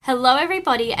Hello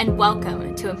everybody and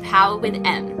welcome to Empower with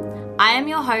Em. I am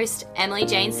your host, Emily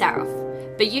Jane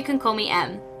Saroff, but you can call me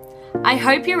Em. I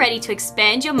hope you're ready to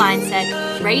expand your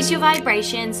mindset, raise your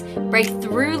vibrations, break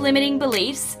through limiting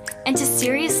beliefs, and to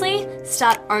seriously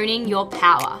start owning your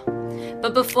power.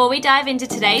 But before we dive into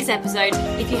today's episode,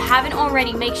 if you haven't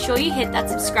already, make sure you hit that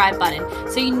subscribe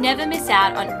button so you never miss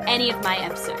out on any of my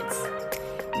episodes.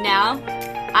 Now,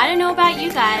 I don't know about you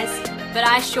guys, but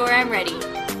I sure am ready.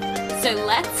 So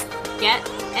let's get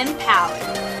empowered.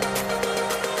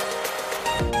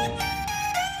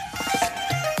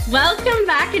 Welcome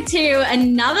back to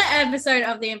another episode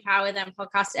of the Empower with Em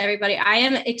podcast, everybody. I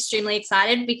am extremely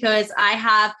excited because I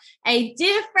have a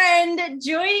dear friend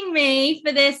joining me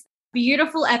for this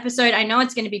beautiful episode. I know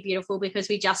it's going to be beautiful because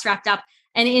we just wrapped up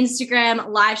an Instagram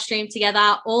live stream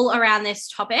together all around this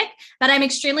topic. But I'm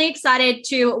extremely excited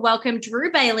to welcome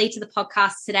Drew Bailey to the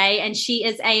podcast today. And she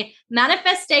is a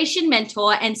manifestation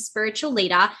mentor and spiritual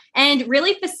leader and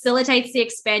really facilitates the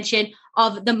expansion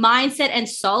of the mindset and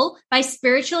soul by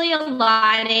spiritually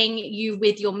aligning you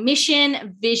with your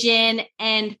mission, vision,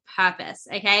 and purpose.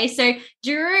 Okay, so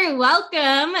Drew,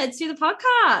 welcome to the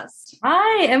podcast.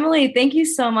 Hi, Emily. Thank you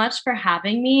so much for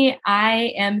having me.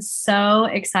 I am so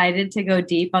excited to go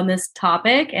deep on this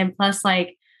topic. And plus,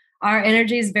 our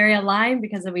energy is very aligned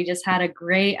because we just had a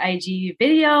great IG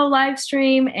video live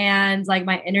stream and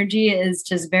my energy is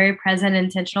just very present and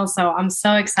intentional. So I'm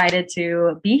so excited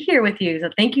to be here with you. So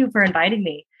thank you for inviting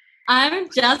me. I'm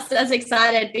just as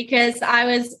excited because I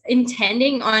was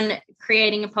intending on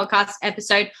creating a podcast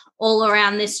episode all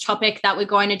around this topic that we're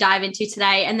going to dive into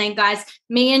today. And then guys,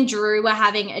 me and Drew were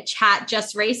having a chat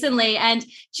just recently and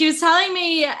she was telling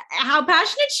me how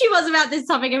passionate she was about this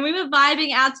topic and we were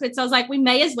vibing out to it. So I was like, we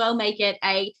may as well make it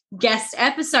a guest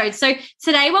episode. So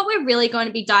today what we're really going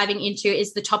to be diving into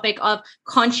is the topic of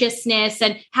consciousness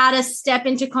and how to step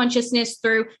into consciousness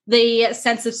through the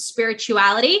sense of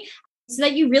spirituality, so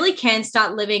that you really can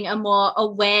start living a more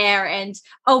aware and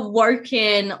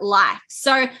awoken life.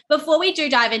 So before we do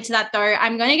dive into that though,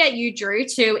 I'm going to get you, Drew,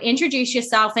 to introduce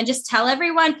yourself and just tell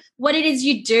everyone what it is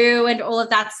you do and all of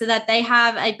that so that they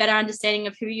have a better understanding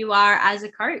of who you are as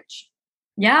a coach.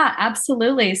 Yeah,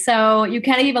 absolutely. So you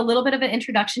kind of gave a little bit of an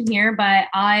introduction here, but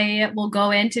I will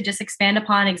go in to just expand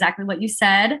upon exactly what you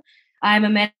said. I'm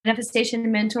a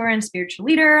manifestation mentor and spiritual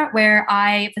leader where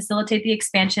I facilitate the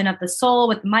expansion of the soul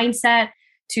with mindset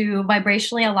to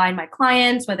vibrationally align my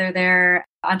clients, whether they're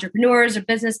entrepreneurs or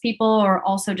business people, or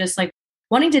also just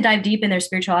wanting to dive deep in their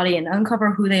spirituality and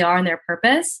uncover who they are and their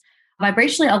purpose,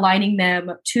 vibrationally aligning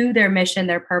them to their mission,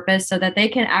 their purpose, so that they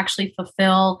can actually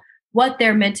fulfill what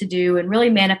they're meant to do and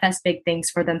really manifest big things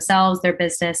for themselves, their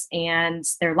business, and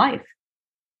their life.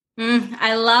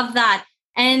 I love that.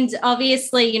 And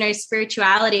obviously,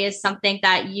 spirituality is something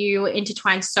that you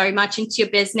intertwine so much into your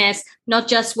business, not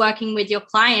just working with your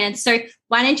clients. So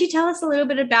why don't you tell us a little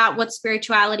bit about what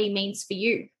spirituality means for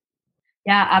you?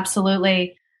 Yeah,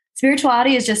 absolutely.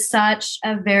 Spirituality is just such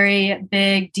a very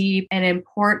big, deep, and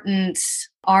important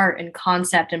art and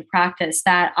concept and practice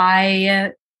that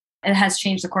it has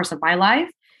changed the course of my life.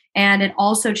 And it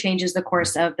also changes the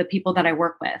course of the people that I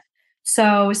work with.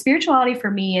 So spirituality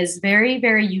for me is very,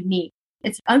 very unique.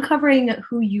 It's uncovering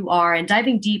who you are and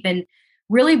diving deep and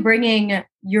really bringing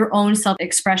your own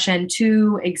self-expression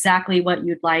to exactly what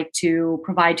you'd like to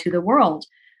provide to the world.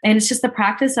 And it's just the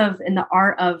practice of and the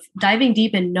art of diving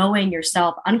deep and knowing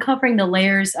yourself, uncovering the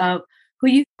layers of who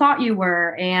you thought you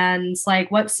were and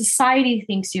what society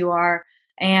thinks you are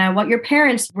and what your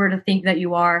parents were to think that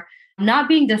you are, not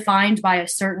being defined by a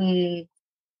certain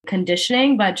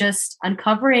conditioning, but just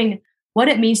uncovering what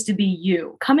it means to be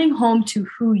you, coming home to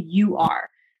who you are,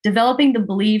 developing the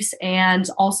beliefs and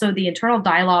also the internal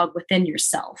dialogue within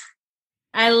yourself.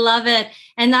 I love it.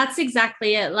 And that's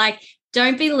exactly it.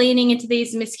 Don't be leaning into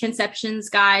these misconceptions,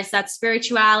 guys, that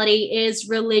spirituality is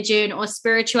religion or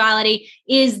spirituality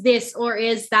is this or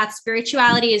is that.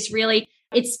 Spirituality is really,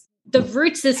 it's the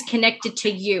roots is connected to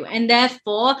you. And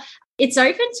therefore, it's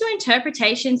open to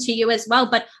interpretation to you as well.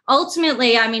 But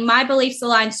ultimately, my beliefs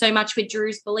align so much with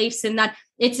Drew's beliefs in that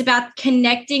it's about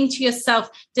connecting to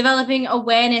yourself, developing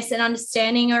awareness and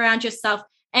understanding around yourself,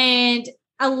 and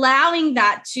allowing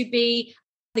that to be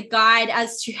the guide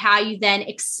as to how you then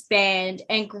expand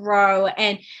and grow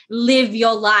and live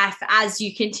your life as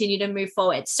you continue to move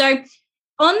forward. So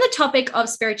on the topic of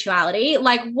spirituality,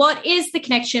 what is the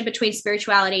connection between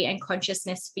spirituality and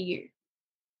consciousness for you?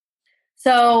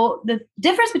 So the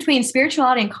difference between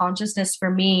spirituality and consciousness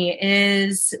for me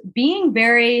is being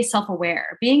very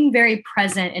self-aware, being very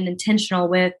present and intentional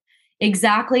with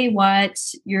exactly what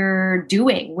you're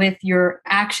doing, with your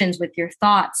actions, with your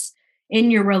thoughts, in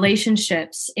your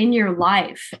relationships, in your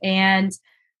life. And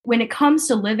when it comes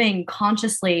to living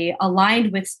consciously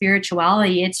aligned with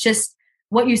spirituality, it's just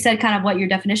what you said, kind of what your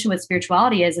definition with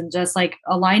spirituality is, and just like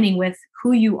aligning with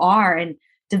who you are and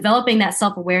developing that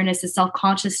self-awareness and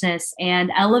self-consciousness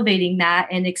and elevating that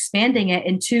and expanding it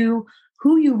into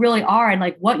who you really are and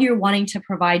like what you're wanting to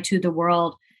provide to the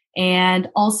world. And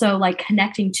also like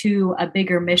connecting to a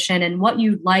bigger mission and what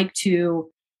you'd like to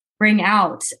bring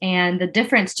out. And the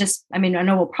difference I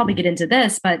know we'll probably get into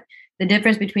this, but the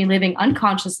difference between living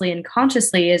unconsciously and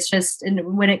consciously is just,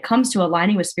 and when it comes to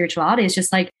aligning with spirituality, it's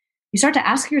just like you start to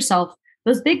ask yourself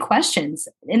those big questions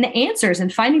and the answers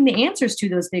and finding the answers to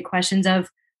those big questions of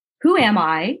who am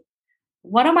I?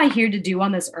 What am I here to do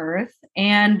on this earth?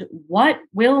 And what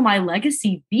will my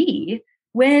legacy be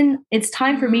when it's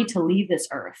time for me to leave this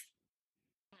earth?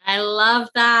 I love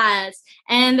that.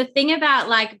 And the thing about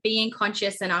like being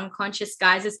conscious and unconscious,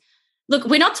 guys, is look,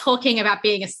 we're not talking about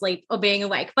being asleep or being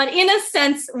awake, but in a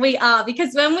sense we are,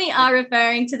 because when we are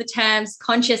referring to the terms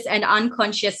conscious and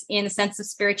unconscious in the sense of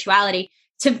spirituality,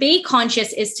 to be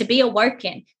conscious is to be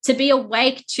awoken, to be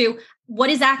awake to what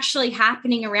is actually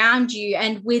happening around you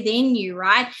and within you,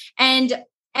 right? And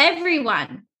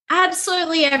everyone,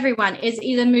 absolutely everyone, is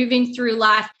either moving through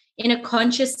life in a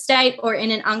conscious state or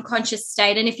in an unconscious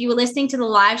state. And if you were listening to the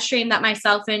live stream that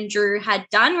myself and Drew had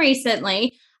done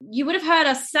recently, you would have heard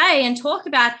us say and talk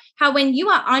about how when you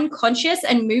are unconscious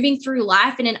and moving through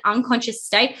life in an unconscious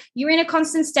state, you're in a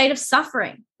constant state of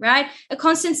suffering, right? A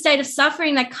constant state of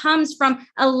suffering that comes from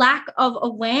a lack of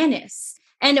awareness.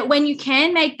 And when you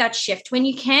can make that shift, when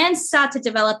you can start to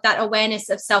develop that awareness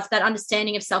of self, that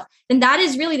understanding of self, then that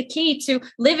is really the key to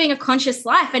living a conscious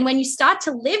life. And when you start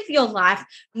to live your life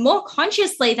more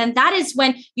consciously, then that is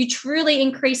when you truly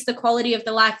increase the quality of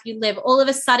the life you live. All of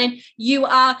a sudden, you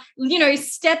are,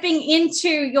 stepping into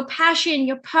your passion,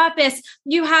 your purpose.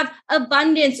 You have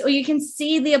abundance, or you can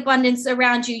see the abundance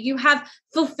around you. You have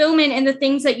fulfillment in the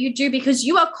things that you do because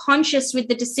you are conscious with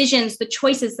the decisions, the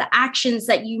choices, the actions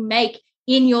that you make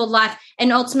in your life.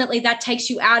 And ultimately that takes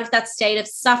you out of that state of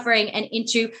suffering and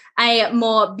into a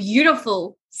more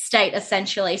beautiful state,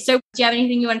 essentially. So do you have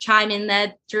anything you want to chime in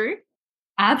there, Drew?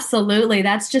 Absolutely.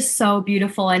 That's just so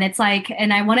beautiful. And it's like,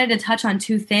 and I wanted to touch on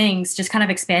two things, just kind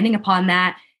of expanding upon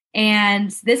that.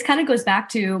 And this kind of goes back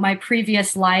to my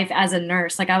previous life as a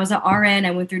nurse. Like I was an RN,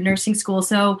 I went through nursing school.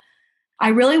 So I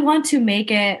really want to make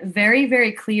it very,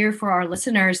 very clear for our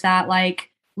listeners that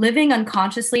like living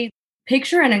unconsciously,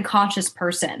 picture an unconscious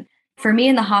person. For me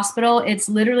in the hospital, it's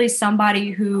literally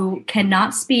somebody who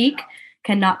cannot speak,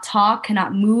 cannot talk,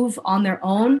 cannot move on their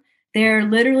own. They're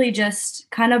literally just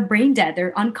kind of brain dead.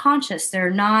 They're unconscious.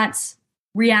 They're not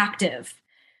reactive.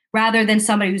 Rather than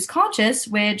somebody who's conscious,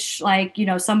 which like,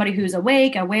 somebody who's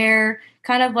awake, aware,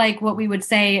 kind of like what we would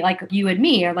say, like you and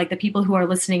me, or like the people who are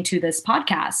listening to this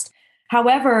podcast.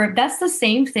 However, that's the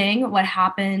same thing. What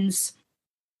happens,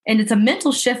 and it's a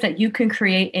mental shift that you can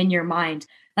create in your mind.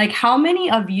 Like how many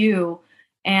of you,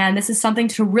 and this is something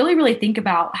to really, really think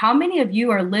about, how many of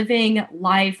you are living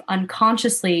life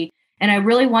unconsciously? And I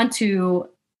really want to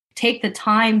take the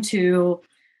time to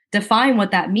define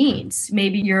what that means.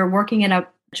 Maybe you're working in a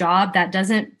job that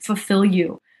doesn't fulfill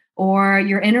you, or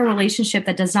you're in a relationship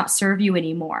that does not serve you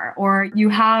anymore, or you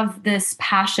have this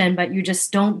passion, but you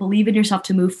just don't believe in yourself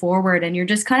to move forward. And you're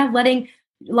just kind of letting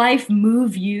life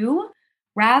move you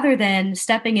rather than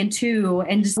stepping into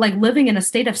and just like living in a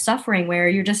state of suffering where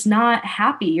you're just not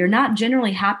happy. You're not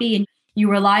generally happy, and you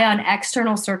rely on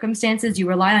external circumstances. You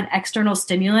rely on external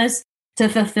stimulus to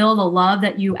fulfill the love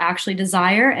that you actually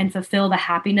desire and fulfill the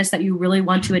happiness that you really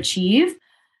want to achieve.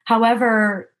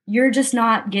 However, you're just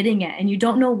not getting it and you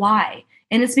don't know why.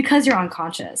 And it's because you're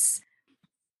unconscious.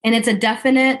 And it's a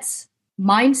definite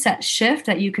mindset shift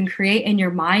that you can create in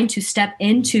your mind to step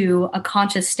into a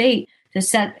conscious state, to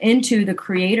step into the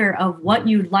creator of what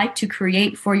you'd like to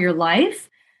create for your life.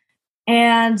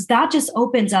 And that just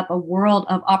opens up a world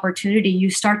of opportunity. You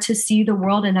start to see the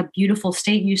world in a beautiful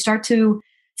state. You start to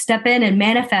step in and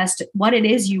manifest what it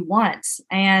is you want.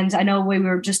 And I know we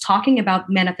were just talking about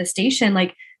manifestation,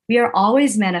 like we are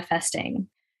always manifesting.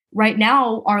 Right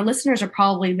now, our listeners are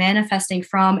probably manifesting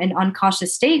from an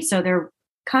unconscious state. So they're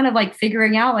kind of like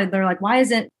figuring out, like they're like, why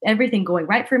isn't everything going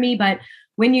right for me? But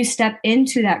when you step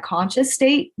into that conscious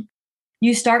state,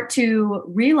 you start to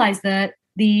realize that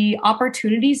the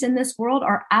opportunities in this world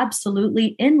are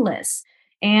absolutely endless.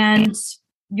 And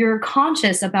you're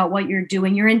conscious about what you're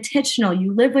doing. You're intentional.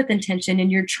 You live with intention, and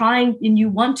you're trying and you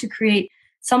want to create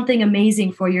something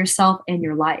amazing for yourself and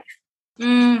your life.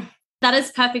 That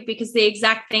is perfect, because the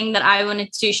exact thing that I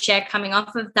wanted to share coming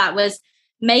off of that was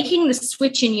making the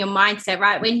switch in your mindset,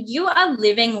 right? When you are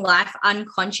living life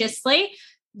unconsciously,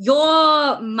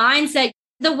 your mindset,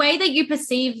 the way that you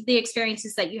perceive the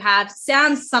experiences that you have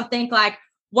sounds something like,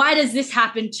 why does this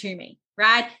happen to me?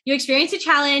 Right? You experience a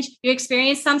challenge, you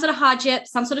experience some sort of hardship,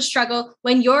 some sort of struggle.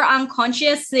 When you're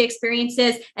unconscious to the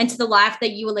experiences and to the life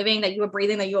that you were living, that you were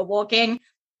breathing, that you were walking,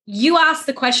 you ask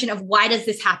the question of, why does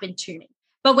this happen to me?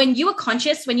 But when you are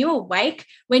conscious, when you're awake,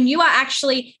 when you are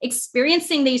actually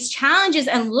experiencing these challenges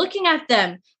and looking at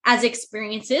them as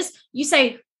experiences, you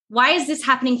say, why is this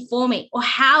happening for me? Or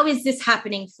how is this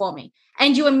happening for me?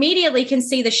 And you immediately can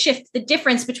see the shift, the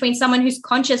difference between someone who's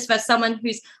conscious versus someone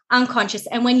who's unconscious.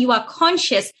 And when you are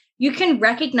conscious, you can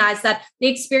recognize that the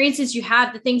experiences you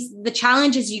have, the things, the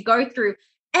challenges you go through,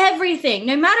 everything,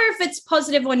 no matter if it's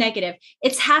positive or negative,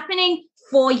 it's happening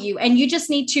for you. And you just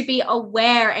need to be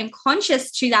aware and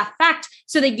conscious to that fact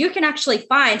so that you can actually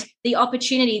find the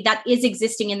opportunity that is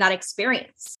existing in that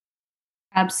experience.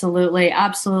 Absolutely.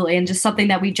 Absolutely. And just something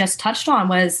that we just touched on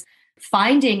was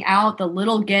finding out the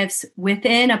little gifts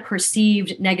within a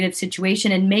perceived negative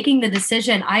situation and making the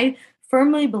decision. I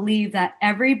firmly believe that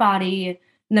everybody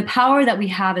and the power that we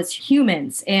have as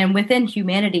humans and within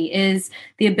humanity is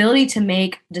the ability to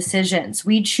make decisions.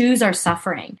 We choose our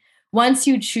suffering. Once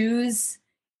you choose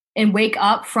and wake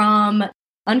up from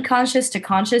unconscious to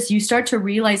conscious, you start to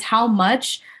realize how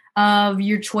much of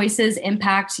your choices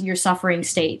impact your suffering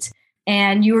state.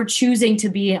 And you're choosing to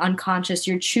be unconscious,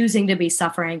 you're choosing to be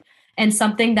suffering. And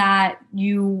something that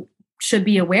you should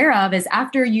be aware of is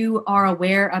after you are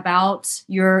aware about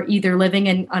you're either living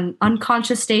in an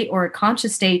unconscious state or a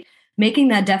conscious state, making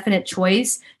that definite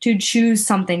choice to choose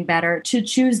something better, to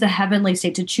choose the heavenly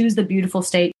state, to choose the beautiful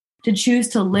state, to choose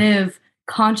to live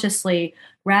consciously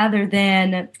rather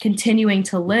than continuing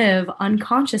to live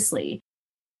unconsciously.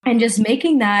 And just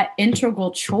making that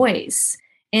integral choice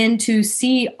and to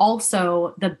see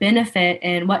also the benefit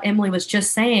and what Emily was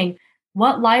just saying,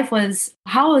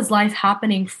 how is life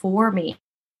happening for me?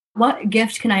 What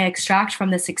gift can I extract from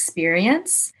this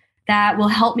experience that will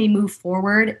help me move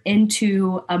forward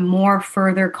into a more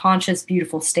further conscious,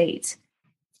 beautiful state?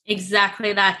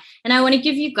 Exactly that. And I want to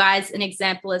give you guys an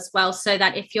example as well, so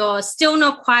that if you're still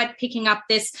not quite picking up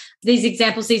these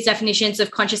examples, these definitions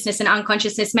of consciousness and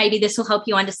unconsciousness, maybe this will help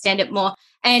you understand it more.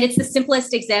 And it's the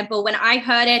simplest example. When I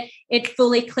heard it, it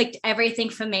fully clicked everything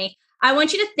for me. I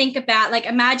want you to think about, like,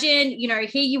 imagine, here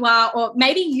you are, or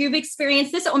maybe you've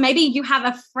experienced this, or maybe you have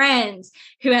a friend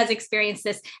who has experienced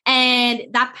this. And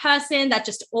that person that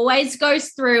just always goes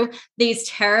through these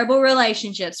terrible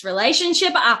relationships,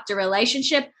 relationship after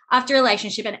relationship after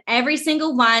relationship, and every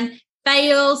single one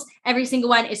fails, every single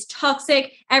one is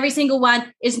toxic, every single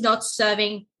one is not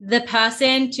serving the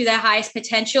person to their highest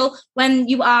potential. When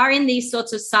you are in these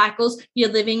sorts of cycles,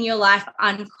 you're living your life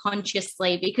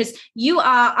unconsciously, because you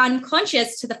are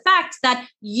unconscious to the fact that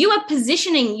you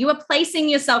are placing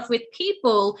yourself with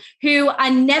people who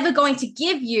are never going to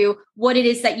give you what it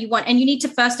is that you want. And you need to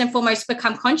first and foremost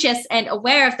become conscious and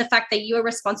aware of the fact that you are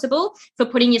responsible for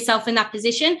putting yourself in that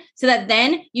position, so that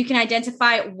then you can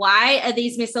identify, why are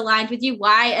these misaligned with you?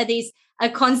 Why are these a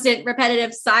constant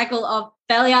repetitive cycle of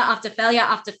failure after failure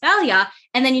after failure?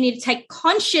 And then you need to take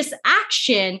conscious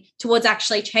action towards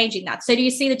actually changing that. So do you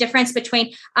see the difference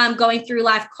between going through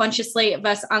life consciously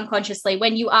versus unconsciously?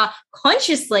 When you are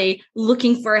consciously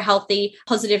looking for a healthy,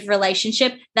 positive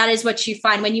relationship, that is what you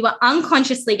find. When you are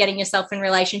unconsciously getting yourself in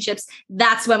relationships,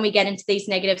 that's when we get into these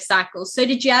negative cycles. So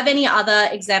did you have any other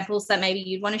examples that maybe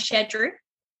you'd want to share, Drew?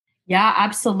 Yeah,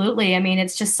 absolutely. I mean,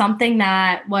 it's just something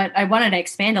that what I wanted to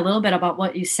expand a little bit about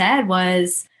what you said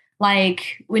was,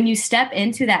 like, when you step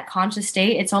into that conscious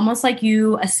state, it's almost like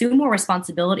you assume more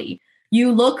responsibility.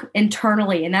 You look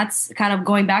internally, and that's kind of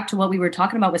going back to what we were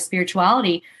talking about with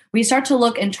spirituality. We start to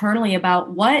look internally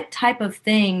about what type of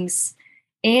things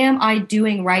am I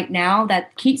doing right now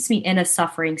that keeps me in a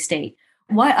suffering state?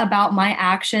 What about my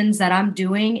actions that I'm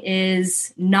doing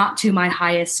is not to my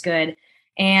highest good?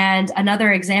 And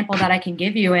another example that I can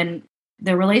give you, and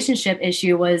the relationship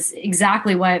issue was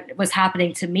exactly what was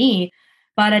happening to me.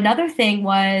 But another thing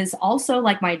was also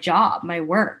like my job, my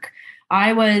work.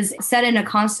 I was set in a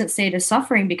constant state of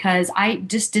suffering because I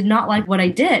just did not like what I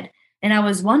did. And I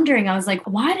was wondering, I was like,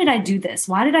 why did I do this?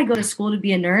 Why did I go to school to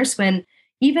be a nurse when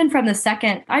even from the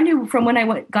second, I knew from when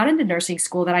I got into nursing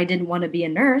school that I didn't want to be a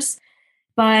nurse.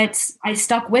 But I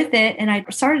stuck with it, and I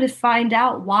started to find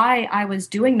out why I was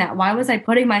doing that. Why was I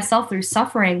putting myself through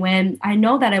suffering when I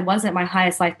know that it wasn't my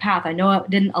highest life path? I know it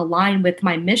didn't align with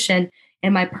my mission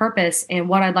and my purpose and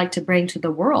what I'd like to bring to the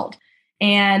world.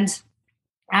 And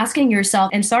asking yourself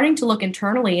and starting to look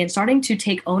internally and starting to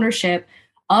take ownership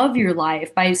of your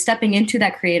life, by stepping into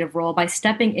that creative role, by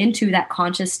stepping into that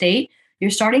conscious state,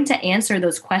 you're starting to answer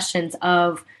those questions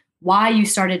of why you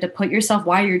started to put yourself,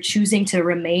 why you're choosing to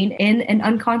remain in an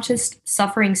unconscious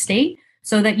suffering state,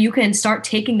 so that you can start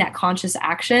taking that conscious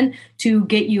action to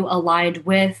get you aligned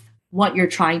with what you're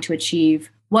trying to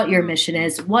achieve, what your mission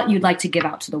is, what you'd like to give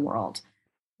out to the world.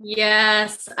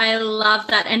 Yes, I love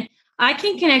that. And I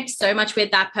can connect so much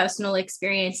with that personal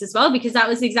experience as well, because that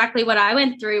was exactly what I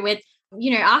went through with,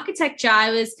 architecture.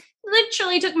 I was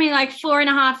literally took me like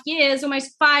 4.5 years,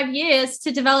 almost 5 years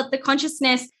to develop the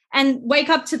consciousness and wake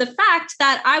up to the fact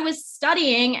that I was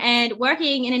studying and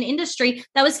working in an industry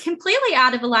that was completely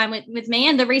out of alignment with me.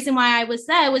 And the reason why I was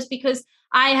there was because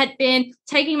I had been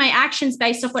taking my actions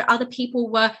based off what other people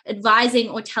were advising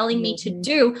or telling me to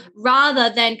do,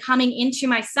 rather than coming into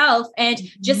myself and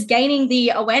just gaining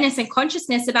the awareness and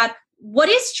consciousness about what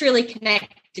is truly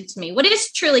connected to me, what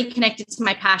is truly connected to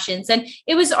my passions. And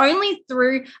it was only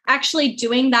through actually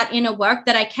doing that inner work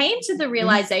that I came to the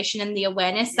realization and the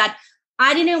awareness that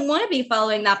I didn't want to be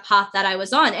following that path that I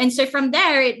was on. And so from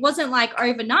there, it wasn't like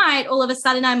overnight, all of a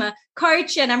sudden I'm a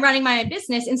coach and I'm running my own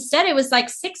business. Instead, it was like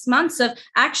 6 months of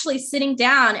actually sitting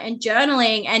down and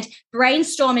journaling and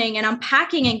brainstorming and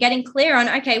unpacking and getting clear on,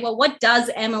 okay, well, what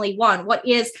does Emily want? What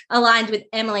is aligned with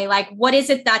Emily? Like, what is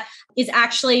it that is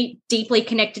actually deeply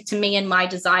connected to me and my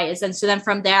desires? And so then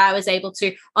from there, I was able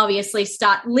to obviously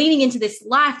start leaning into this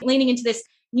life, leaning into this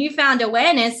newfound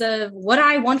awareness of what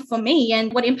I want for me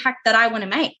and what impact that I want to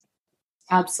make.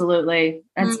 Absolutely.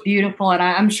 That's beautiful. And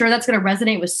I'm sure that's going to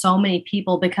resonate with so many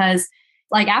people, because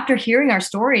like after hearing our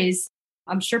stories,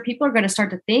 I'm sure people are going to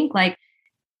start to think like,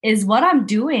 is what I'm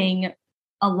doing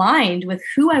aligned with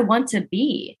who I want to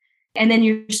be? And then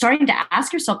you're starting to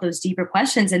ask yourself those deeper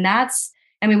questions. And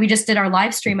we just did our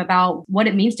live stream about what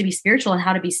it means to be spiritual and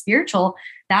how to be spiritual.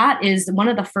 That is one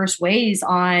of the first ways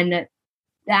on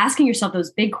asking yourself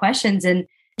those big questions and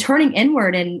turning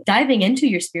inward and diving into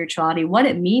your spirituality, what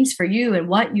it means for you and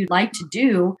what you'd like to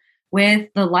do with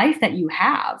the life that you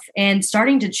have, and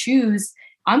starting to choose,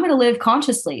 I'm going to live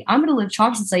consciously. I'm going to live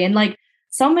consciously. And like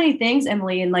so many things,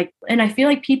 Emily, and I feel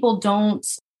like people don't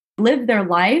live their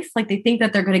life like they think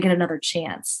that they're going to get another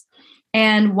chance.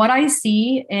 And what I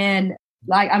see, and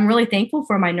like, I'm really thankful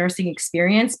for my nursing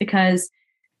experience, because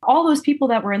all those people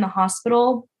that were in the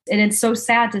hospital, and it's so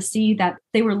sad to see that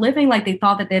they were living like they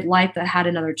thought that they had life that had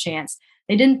another chance.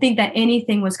 They didn't think that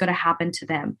anything was going to happen to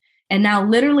them. And now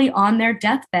literally on their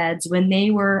deathbeds, when they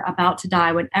were about to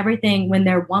die, when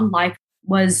their one life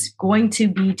was going to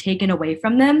be taken away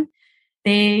from them,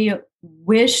 they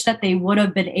wish that they would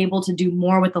have been able to do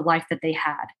more with the life that they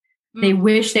had. They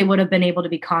wish they would have been able to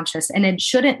be conscious. And it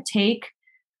shouldn't take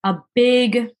a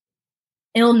big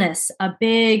illness, a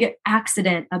big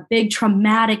accident, a big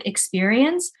traumatic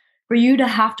experience for you to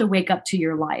have to wake up to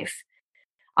your life.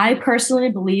 I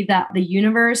personally believe that the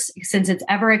universe, since it's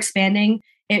ever expanding,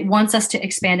 it wants us to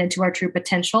expand into our true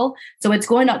potential. So it's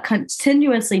going to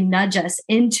continuously nudge us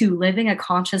into living a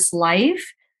conscious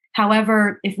life.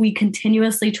 However, if we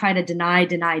continuously try to deny,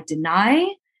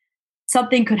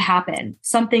 something could happen.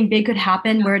 Something big could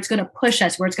happen where it's going to push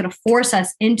us, where it's going to force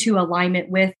us into alignment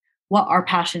with what our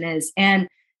passion is. And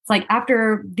it's like,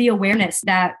 after the awareness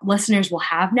that listeners will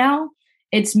have now,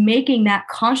 it's making that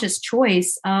conscious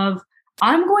choice of,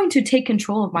 I'm going to take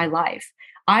control of my life.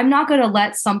 I'm not going to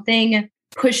let something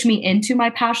push me into my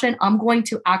passion. I'm going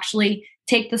to actually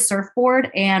take the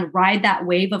surfboard and ride that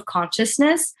wave of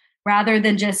consciousness, rather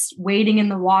than just wading in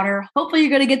the water. Hopefully you're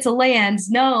going to get to land.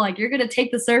 No, like, you're going to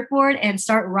take the surfboard and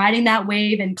start riding that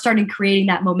wave and starting creating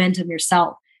that momentum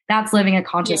yourself. That's living a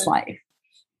conscious life.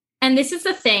 And this is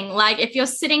the thing, like, if you're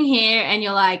sitting here and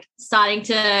you're like starting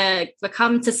to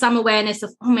become to some awareness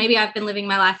of, oh, maybe I've been living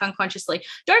my life unconsciously,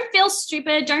 don't feel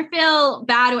stupid, don't feel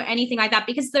bad or anything like that.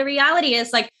 Because the reality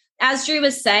is, like, as Drew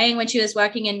was saying, when she was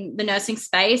working in the nursing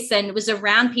space and was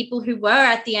around people who were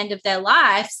at the end of their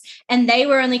lives and they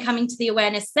were only coming to the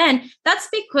awareness then, that's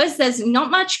because there's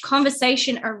not much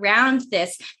conversation around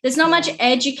this. There's not much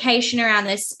education around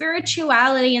this.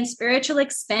 Spirituality and spiritual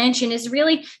expansion is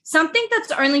really something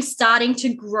that's only starting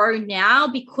to grow now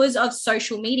because of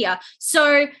social media.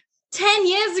 So 10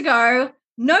 years ago,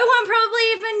 no one probably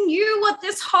even knew what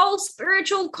this whole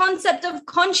spiritual concept of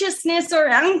consciousness or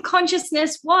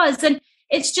unconsciousness was. And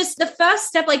it's just the first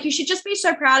step. Like, you should just be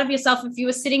so proud of yourself if you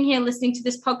were sitting here listening to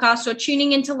this podcast or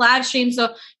tuning into live streams or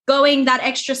going that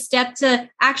extra step to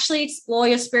actually explore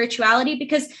your spirituality,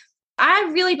 because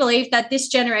I really believe that this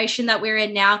generation that we're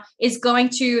in now is going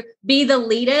to be the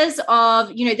leaders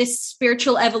of, this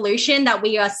spiritual evolution that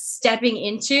we are stepping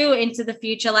into the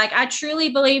future. Like, I truly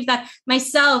believe that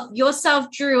myself,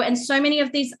 yourself, Drew, and so many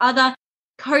of these other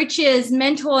coaches,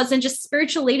 mentors, and just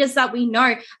spiritual leaders that we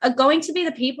know are going to be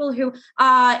the people who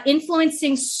are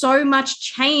influencing so much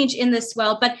change in this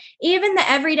world. But even the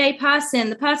everyday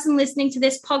person, the person listening to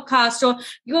this podcast, or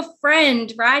your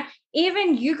friend, right?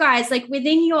 Even you guys, like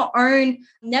within your own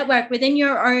network, within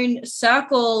your own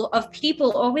circle of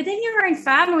people, or within your own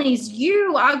families,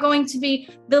 you are going to be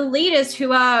the leaders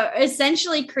who are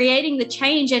essentially creating the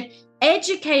change and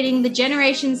educating the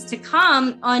generations to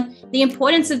come on the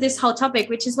importance of this whole topic,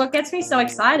 which is what gets me so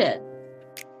excited.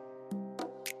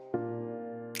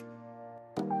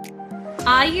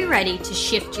 Are you ready to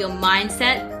shift your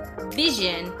mindset,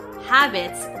 vision,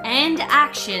 habits, and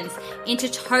actions into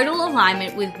total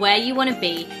alignment with where you want to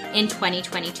be in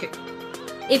 2022?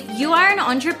 If you are an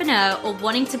entrepreneur or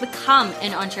wanting to become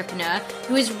an entrepreneur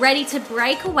who is ready to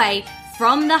break away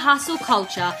from the hustle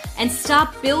culture and start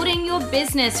building your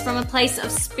business from a place of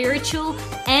spiritual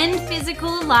and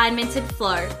physical alignment and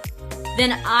flow,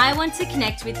 then I want to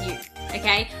connect with you,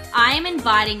 okay? I am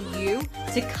inviting you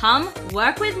to come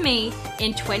work with me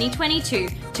in 2022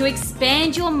 to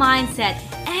expand your mindset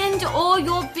and or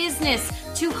your business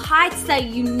to heights that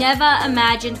you never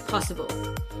imagined possible.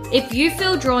 If you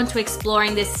feel drawn to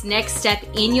exploring this next step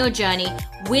in your journey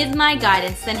with my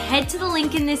guidance, then head to the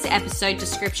link in this episode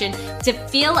description to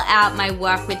fill out my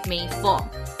Work With Me form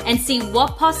and see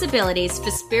what possibilities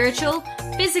for spiritual,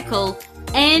 physical,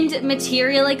 and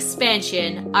material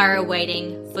expansion are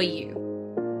awaiting for you.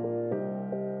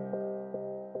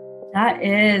 That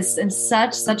is, and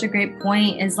such a great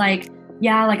point is like,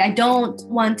 yeah, like I don't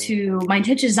want to, my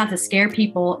intention is not to scare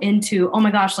people into, oh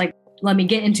my gosh, like, let me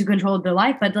get into control of their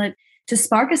life, but like to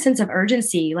spark a sense of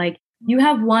urgency. Like, you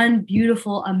have one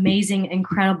beautiful, amazing,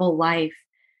 incredible life.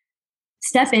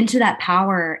 Step into that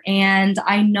power. And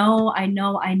I know,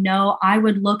 I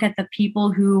would look at the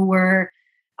people who were,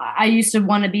 I used to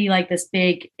want to be like this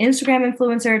big Instagram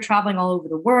influencer traveling all over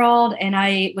the world. And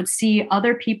I would see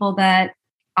other people that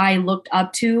I looked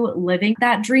up to living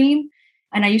that dream.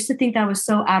 And I used to think that was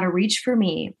so out of reach for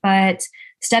me. But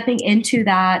stepping into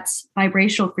that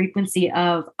vibrational frequency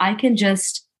of I can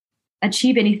just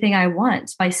achieve anything I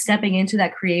want by stepping into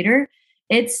that creator,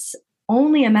 it's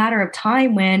only a matter of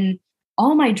time when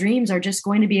all my dreams are just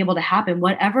going to be able to happen.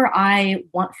 Whatever I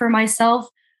want for myself,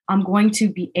 I'm going to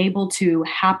be able to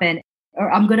happen,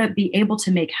 or I'm going to be able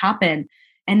to make happen.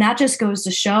 And that just goes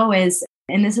to show is,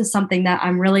 and this is something that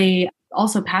I'm really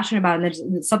also passionate about,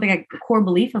 and it's something like a core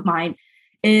belief of mine,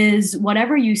 is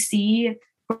whatever you see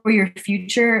for your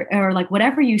future, or like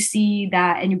whatever you see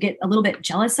that and you get a little bit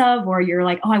jealous of, or you're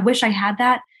like, oh, I wish I had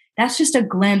that. That's just a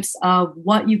glimpse of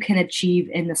what you can achieve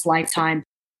in this lifetime.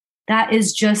 That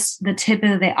is just the tip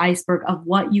of the iceberg of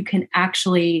what you can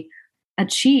actually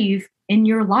achieve in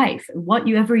your life,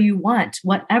 whatever you want,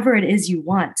 whatever it is you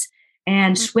want.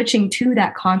 And switching to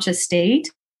that conscious state,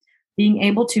 being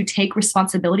able to take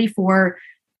responsibility for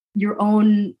your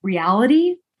own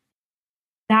reality,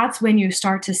 that's when you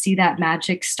start to see that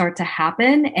magic start to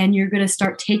happen. And you're going to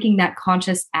start taking that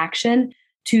conscious action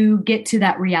to get to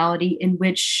that reality in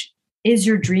which is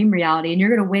your dream reality. And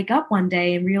you're going to wake up one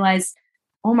day and realize,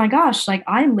 oh my gosh, like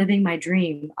I'm living my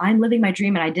dream. I'm living my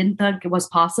dream. And I didn't think it was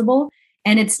possible.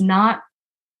 And it's not.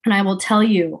 And I will tell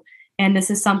you, and this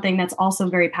is something that's also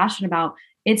very passionate about,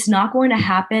 it's not going to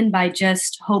happen by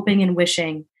just hoping and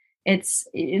wishing. It's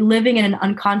living in an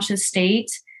unconscious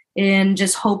state in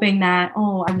just hoping that,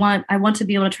 oh, I want to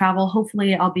be able to travel.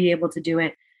 Hopefully I'll be able to do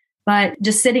it. But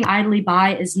just sitting idly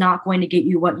by is not going to get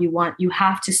you what you want. You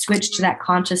have to switch to that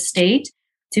conscious state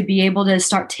to be able to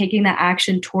start taking that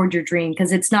action toward your dream,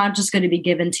 because it's not just going to be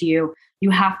given to you. You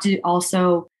have to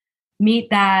also meet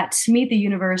the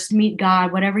universe, meet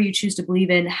God, whatever you choose to believe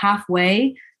in,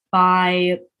 halfway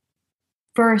by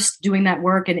first doing that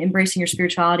work and embracing your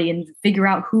spirituality and figure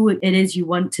out who it is you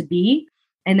want to be,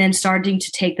 and then starting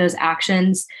to take those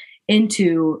actions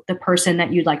into the person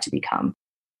that you'd like to become.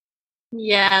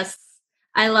 Yes,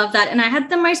 I love that. And I had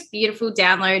the most beautiful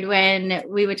download when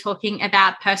we were talking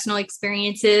about personal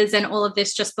experiences and all of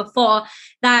this just before,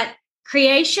 that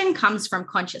creation comes from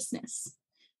consciousness.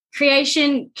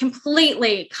 Creation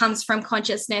completely comes from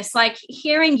consciousness. Like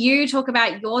hearing you talk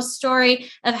about your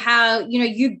story of how,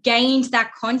 you gained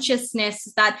that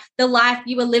consciousness that the life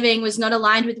you were living was not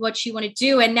aligned with what you want to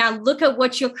do. And now look at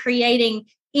what you're creating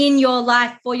in your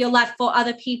life, for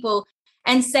other people.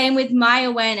 And same with my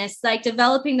awareness, like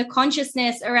developing the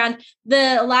consciousness around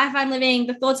the life I'm living,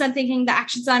 the thoughts I'm thinking, the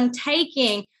actions I'm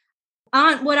taking.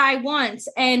 aren't what I want.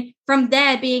 And from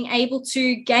there, being able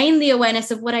to gain the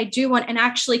awareness of what I do want and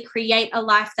actually create a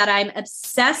life that I'm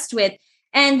obsessed with.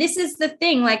 And this is the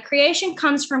thing, like creation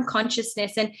comes from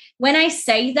consciousness. And when I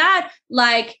say that,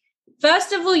 like,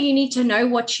 first of all, you need to know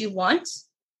what you want.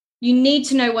 You need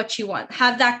to know what you want.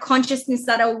 Have that consciousness,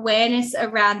 that awareness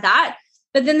around that.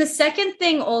 But then the second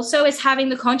thing also is having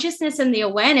the consciousness and the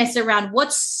awareness around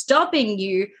what's stopping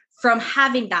you from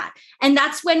having that. And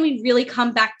that's when we really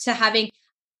come back to having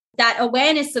that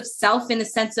awareness of self in the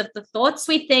sense of the thoughts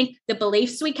we think, the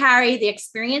beliefs we carry, the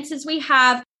experiences we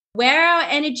have, where our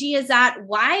energy is at,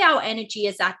 why our energy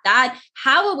is at that,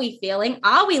 how are we feeling,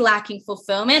 are we lacking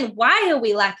fulfillment, why are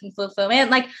we lacking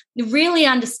fulfillment, like really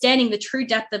understanding the true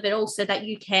depth of it all so that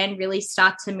you can really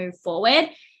start to move forward.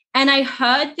 And I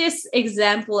heard this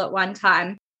example at one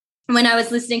time when I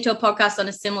was listening to a podcast on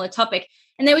a similar topic,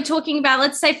 and they were talking about,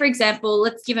 let's say, for example,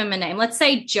 let's give him a name. Let's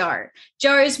say Joe.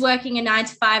 Joe is working a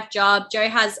 9-to-5 job. Joe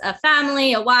has a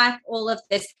family, a wife, all of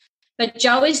this. But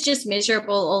Joe is just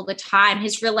miserable all the time.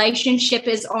 His relationship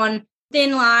is on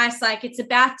thin ice, like it's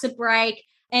about to break,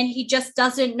 and he just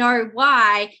doesn't know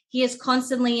why he is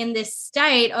constantly in this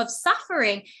state of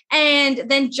suffering. And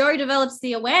then Joe develops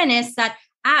the awareness that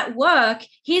at work,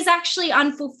 he's actually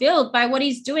unfulfilled by what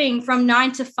he's doing from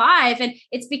 9 to 5. And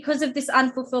it's because of this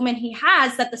unfulfillment he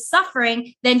has that the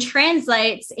suffering then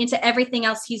translates into everything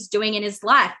else he's doing in his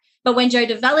life. But when Joe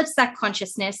develops that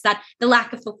consciousness that the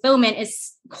lack of fulfillment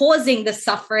is causing the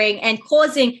suffering and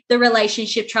causing the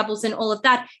relationship troubles and all of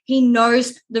that, he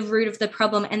knows the root of the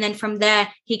problem. And then from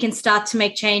there, he can start to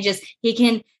make changes. He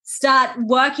can start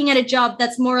working at a job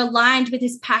that's more aligned with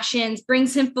his passions,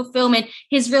 brings him fulfillment.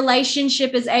 His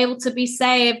relationship is able to be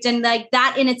saved. And like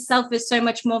that in itself is so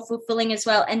much more fulfilling as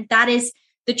well. And that is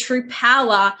the true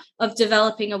power of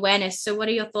developing awareness. So what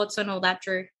are your thoughts on all that,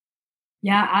 Drew?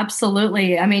 Yeah,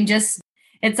 absolutely. I mean,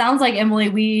 it sounds like, Emily,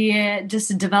 we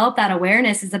just develop that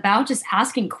awareness is about just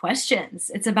asking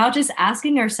questions. It's about just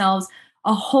asking ourselves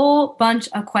a whole bunch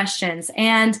of questions.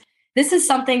 And this is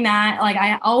something that like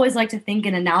I always like to think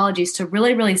in analogies to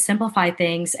really, really simplify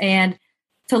things and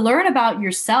to learn about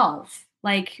yourself.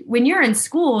 Like when you're in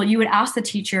school, you would ask the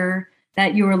teacher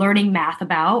that you were learning math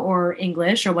about or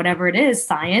English or whatever it is,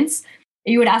 science.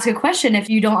 You would ask a question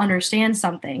if you don't understand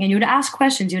something, and you would ask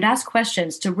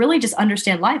questions to really just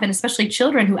understand life. And especially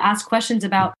children who ask questions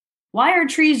about why are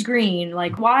trees green?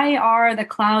 Like, why are the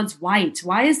clouds white?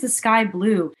 Why is the sky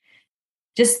blue?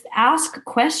 Just ask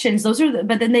questions.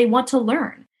 But then they want to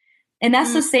learn. And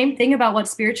that's the same thing about what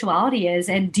spirituality is,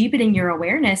 and deepening your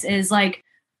awareness is like,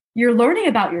 you're learning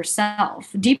about yourself.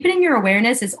 Deepening your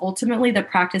awareness is ultimately the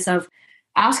practice of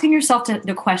asking yourself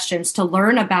the questions to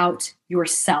learn about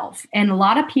yourself. And a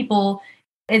lot of people,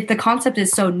 the concept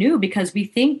is so new because we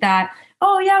think that,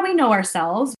 oh yeah, we know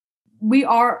ourselves. We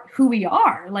are who we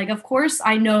are. Like, of course,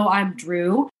 I know I'm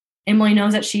Drew. Emily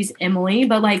knows that she's Emily,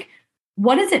 but like,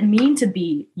 what does it mean to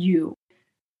be you?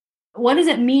 What does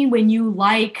it mean when you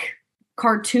like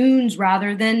cartoons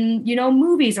rather than,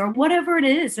 movies or whatever it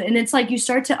is? And it's like you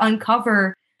start to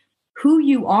uncover who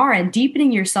you are and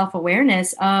deepening your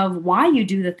self-awareness of why you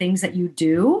do the things that you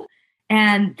do.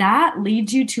 And that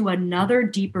leads you to another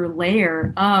deeper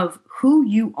layer of who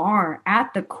you are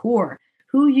at the core,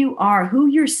 who you are, who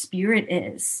your spirit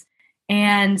is.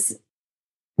 And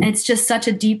it's just such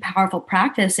a deep, powerful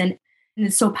practice. And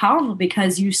it's so powerful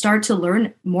because you start to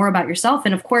learn more about yourself.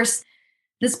 And of course,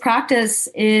 this practice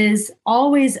is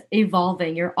always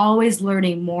evolving. You're always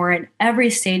learning more in every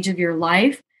stage of your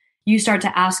life. You start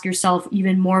to ask yourself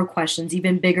even more questions,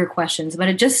 even bigger questions. But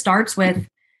it just starts with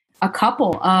a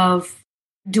couple of,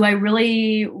 do I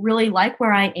really, really like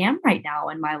where I am right now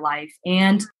in my life?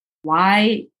 And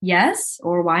why yes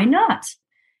or why not?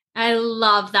 I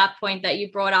love that point that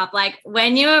you brought up. Like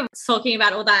when you were talking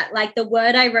about all that, like the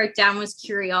word I wrote down was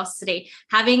curiosity,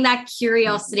 having that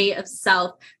curiosity of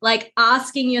self, like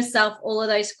asking yourself all of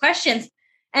those questions.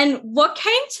 And what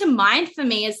came to mind for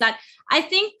me is that I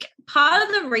think part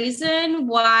of the reason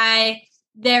why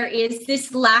there is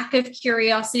this lack of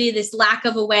curiosity, this lack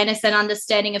of awareness and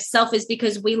understanding of self is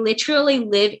because we literally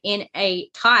live in a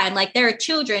time, like there are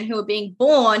children who are being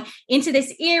born into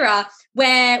this era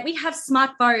where we have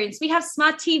smartphones, we have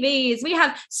smart TVs, we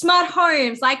have smart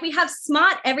homes, like we have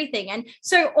smart everything. And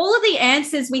so all of the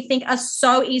answers we think are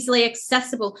so easily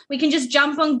accessible. We can just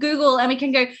jump on Google and we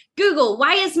can go, Google,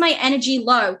 why is my energy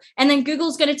low? And then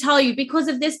Google's going to tell you because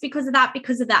of this, because of that,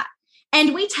 because of that.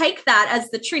 And we take that as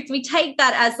the truth. We take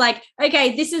that as like,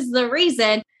 okay, this is the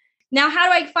reason. Now, how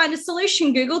do I find a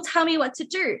solution? Google, tell me what to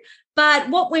do. But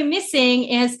what we're missing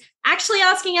is actually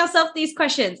asking ourselves these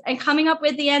questions and coming up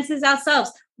with the answers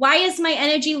ourselves. Why is my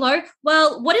energy low?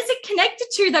 Well, what is it connected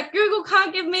to that Google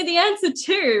can't give me the answer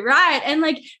to, right? And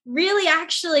like really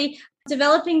actually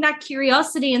developing that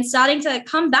curiosity and starting to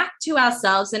come back to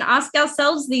ourselves and ask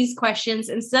ourselves these questions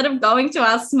instead of going to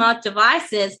our smart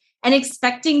devices and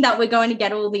expecting that we're going to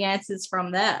get all the answers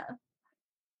from there.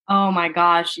 Oh my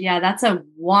gosh. Yeah, that's a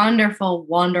wonderful,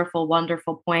 wonderful,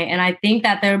 wonderful point. And I think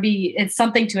that it's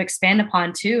something to expand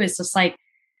upon too. It's just like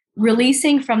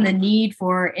releasing from the need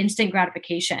for instant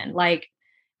gratification. Like,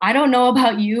 I don't know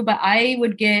about you, but I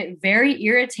would get very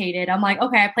irritated. I'm like,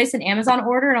 okay, I placed an Amazon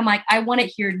order and I'm like, I want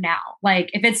it here now. Like,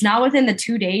 if it's not within the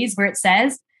 2 days where it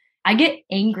says, I get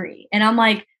angry and I'm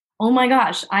like, oh my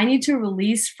gosh, I need to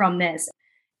release from this.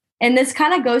 And this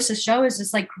kind of goes to show is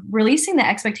just like releasing the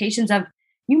expectations of,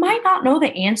 you might not know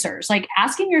the answers, like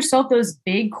asking yourself those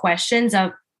big questions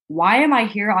of, why am I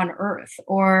here on earth?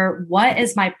 Or what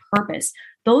is my purpose?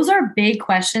 Those are big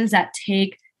questions that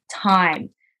take time,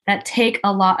 that take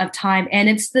a lot of time. And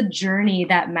it's the journey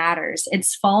that matters.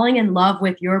 It's falling in love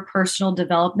with your personal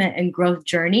development and growth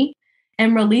journey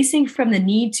and releasing from the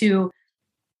need to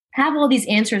have all these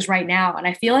answers right now. And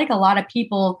I feel like a lot of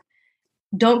people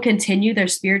don't continue their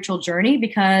spiritual journey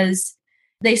because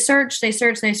they search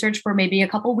for maybe a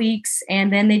couple weeks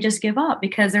and then they just give up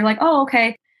because they're like, oh,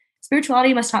 okay,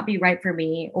 spirituality must not be right for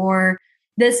me, or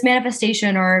this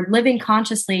manifestation or living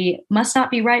consciously must not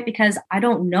be right because I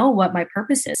don't know what my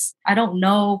purpose is. I don't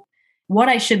know what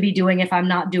I should be doing if I'm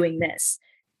not doing this.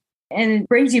 And it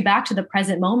brings you back to the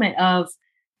present moment of,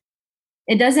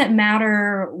 it doesn't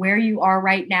matter where you are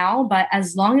right now, but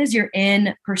as long as you're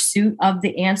in pursuit of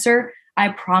the answer, I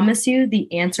promise you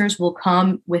the answers will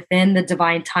come within the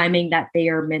divine timing that they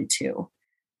are meant to.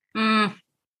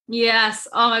 Yes.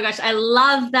 Oh my gosh. I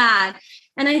love that.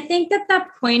 And I think that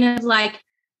point of like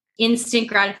instant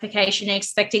gratification and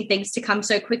expecting things to come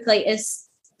so quickly is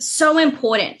so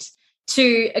important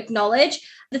to acknowledge.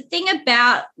 The thing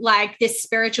about like this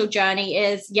spiritual journey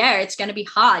is, yeah, it's going to be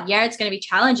hard. Yeah, it's going to be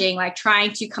challenging, like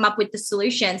trying to come up with the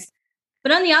solutions.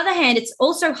 But on the other hand, it's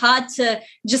also hard to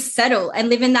just settle and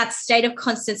live in that state of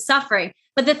constant suffering.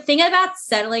 But the thing about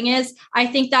settling is, I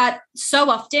think that so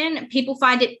often people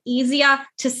find it easier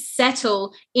to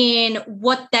settle in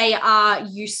what they are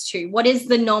used to, what is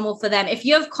the normal for them. If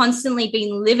you have constantly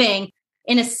been living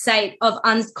in a state of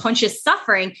unconscious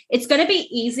suffering, it's going to be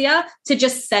easier to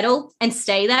just settle and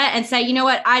stay there and say, you know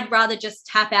what, I'd rather just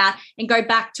tap out and go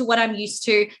back to what I'm used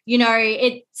to. You know,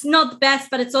 it's not the best,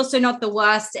 but it's also not the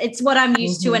worst. It's what I'm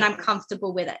used to and I'm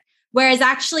comfortable with it. Whereas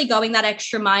actually going that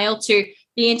extra mile to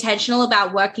be intentional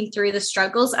about working through the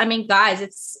struggles. I mean, guys,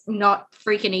 it's not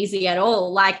freaking easy at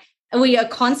all. Like, we are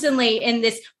constantly in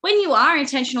this, when you are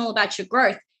intentional about your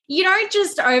growth, you don't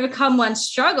just overcome one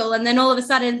struggle and then all of a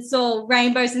sudden it's all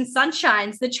rainbows and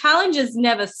sunshines. The challenges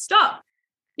never stop,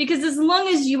 because as long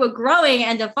as you are growing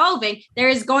and evolving, there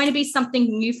is going to be something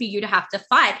new for you to have to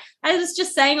fight. I was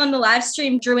just saying on the live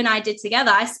stream Drew and I did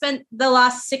together, I spent the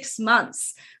last 6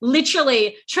 months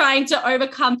literally trying to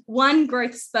overcome one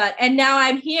growth spurt. And now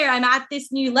I'm here, I'm at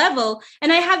this new level.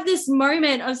 And I have this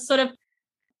moment of sort of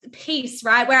peace,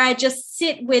 right? Where I just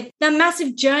sit with the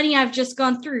massive journey I've just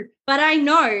gone through. But I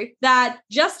know that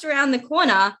just around the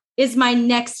corner is my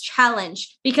next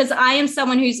challenge, because I am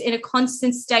someone who's in a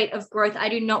constant state of growth. I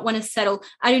do not want to settle.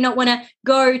 I do not want to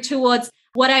go towards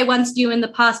what I once knew in the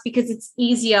past because it's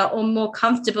easier or more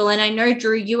comfortable. And I know,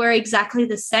 Drew, you are exactly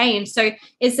the same. So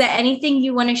is there anything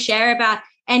you want to share about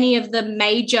any of the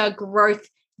major growth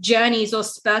journeys or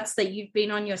spurts that you've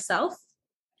been on yourself?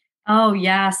 Oh,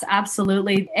 yes,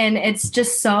 absolutely. And it's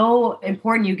just so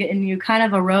important. You kind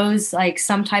of arose like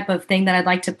some type of thing that I'd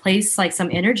like to place like some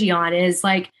energy on is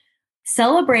like,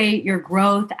 celebrate your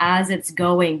growth as it's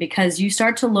going, because you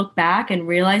start to look back and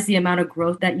realize the amount of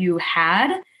growth that you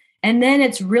had. And then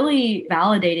it's really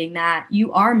validating that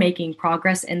you are making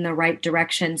progress in the right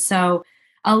direction. So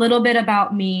a little bit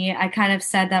about me, I kind of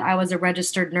said that I was a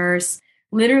registered nurse.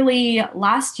 Literally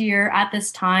last year at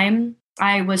this time,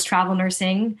 I was travel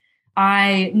nursing.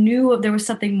 I knew there was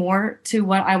something more to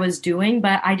what I was doing,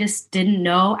 but I just didn't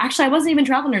know. Actually, I wasn't even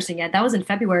travel nursing yet. That was in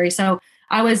February. So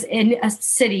I was in a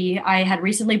city. I had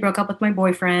recently broke up with my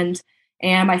boyfriend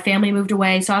and my family moved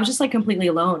away. So I was just like completely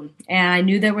alone. And I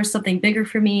knew there was something bigger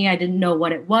for me. I didn't know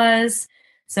what it was.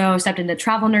 So I stepped into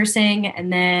travel nursing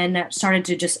and then started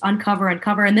to just uncover.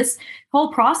 And this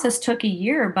whole process took a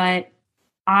year, but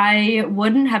I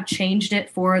wouldn't have changed it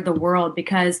for the world,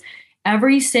 because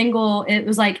it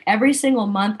was like every single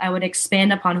month I would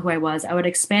expand upon who I was. I would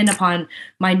expand upon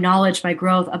my knowledge, my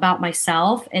growth about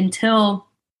myself, until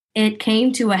it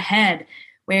came to a head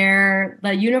where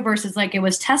the universe is like, it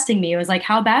was testing me. It was like,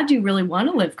 how bad do you really want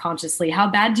to live consciously? How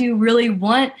bad do you really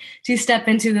want to step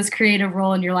into this creative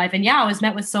role in your life? And yeah, I was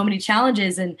met with so many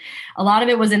challenges, and a lot of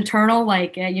it was internal,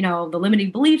 like, the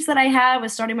limiting beliefs that I had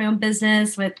with starting my own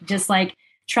business, with just like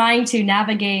trying to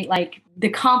navigate like the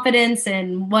confidence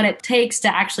and what it takes to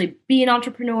actually be an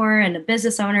entrepreneur and a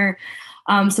business owner.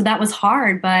 So that was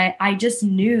hard, but I just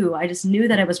knew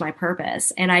that it was my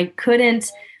purpose, and I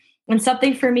couldn't. And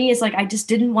something for me is like, I just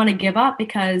didn't want to give up,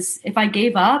 because if I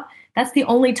gave up, that's the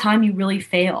only time you really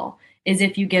fail, is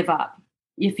if you give up.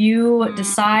 If you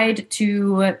decide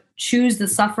to choose the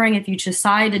suffering, if you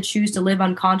decide to choose to live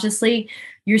unconsciously,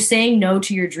 you're saying no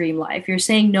to your dream life. You're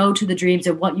saying no to the dreams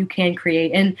of what you can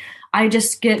create. And I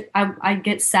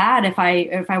get sad if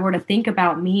I were to think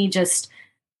about me just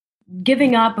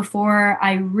giving up before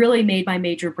I really made my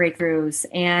major breakthroughs.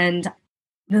 And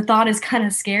the thought is kind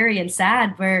of scary and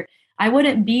sad, where I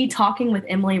wouldn't be talking with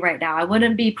Emily right now. I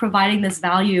wouldn't be providing this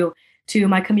value to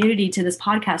my community, to this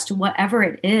podcast, to whatever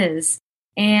it is.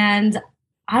 And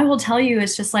I will tell you,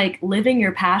 it's just like living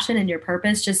your passion and your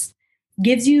purpose just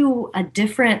gives you a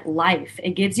different life.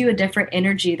 It gives you a different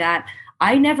energy that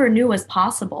I never knew was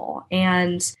possible.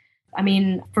 And I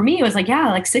mean, for me, it was like,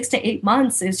 like 6 to 8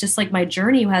 months is just like my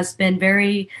journey has been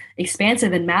very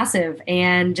expansive and massive.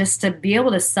 And just to be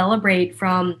able to celebrate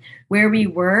from where we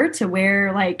were to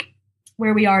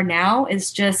where we are now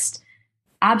is just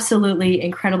absolutely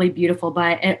incredibly beautiful.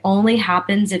 But it only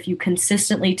happens if you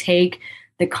consistently take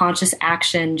the conscious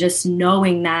action, just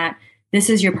knowing that this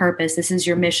is your purpose, this is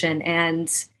your mission,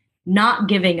 and not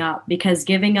giving up, because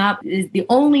giving up is the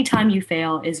only time you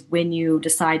fail, is when you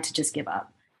decide to just give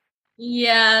up.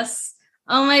 Yes.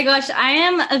 Oh my gosh, I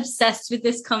am obsessed with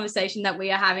this conversation that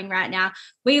we are having right now.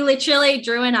 We literally,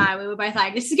 Drew and I, we were both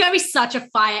like, this is going to be such a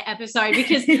fire episode,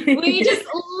 because we just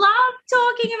love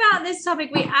talking about this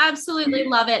topic. We absolutely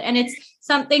love it. And it's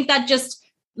something that just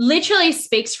literally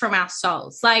speaks from our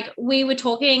souls. Like, we were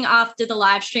talking after the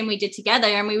live stream we did together,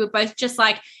 and we were both just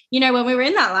like, when we were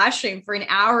in that live stream for an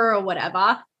hour or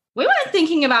whatever, we weren't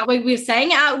thinking about what we were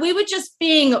saying. We were just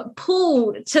being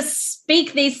pulled to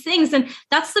speak these things. And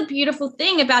that's the beautiful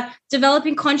thing about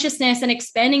developing consciousness and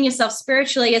expanding yourself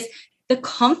spiritually, is the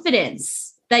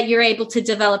confidence that you're able to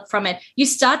develop from it. You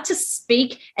start to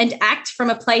speak and act from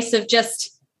a place of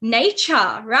just nature,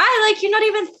 right? Like, you're not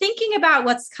even thinking about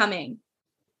what's coming.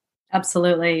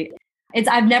 Absolutely.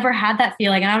 I've never had that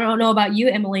feeling. And I don't know about you,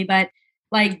 Emily, but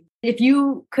like, if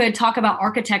you could talk about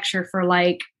architecture for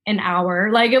like an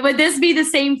hour, like, would this be the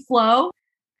same flow?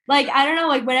 Like, I don't know,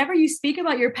 like, whenever you speak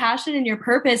about your passion and your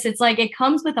purpose, it's like, it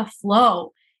comes with a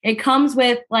flow. It comes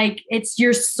with like, it's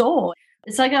your soul.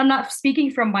 It's like, I'm not speaking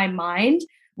from my mind.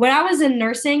 When I was in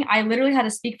nursing, I literally had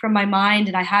to speak from my mind,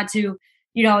 and I had to,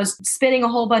 I was spinning a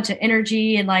whole bunch of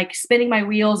energy and like spinning my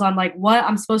wheels on like what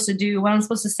I'm supposed to do, what I'm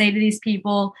supposed to say to these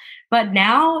people. But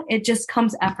now it just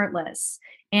comes effortless.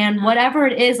 And whatever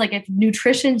it is, like if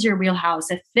nutrition's your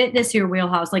wheelhouse, if fitness your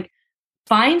wheelhouse, like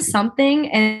find something.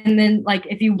 And then like,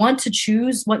 if you want to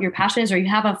choose what your passion is, or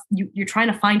you're trying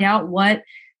to find out what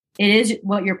it is,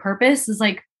 what your purpose is,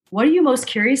 like, what are you most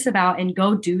curious about, and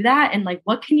go do that. And like,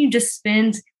 what can you just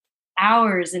spend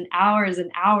hours and hours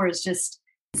and hours just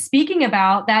speaking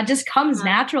about that just comes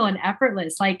natural and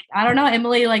effortless. Like, I don't know,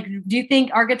 Emily, like, do you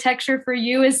think architecture for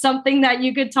you is something that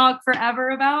you could talk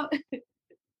forever about?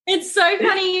 It's so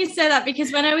funny you say that,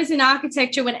 because when I was in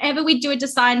architecture, whenever we'd do a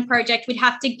design project, we'd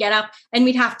have to get up and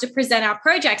we'd have to present our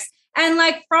projects. And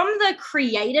like, from the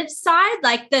creative side,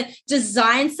 like the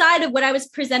design side of what I was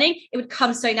presenting, it would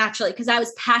come so naturally, because I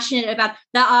was passionate about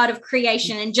the art of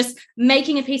creation and just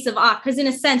making a piece of art. Because in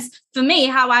a sense, for me,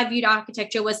 how I viewed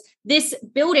architecture was, this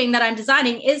building that I'm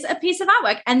designing is a piece of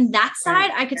artwork. And that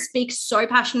side I could speak so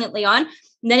passionately on.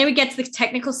 And then it would get to the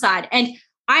technical side. And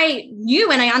I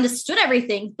knew and I understood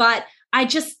everything, but I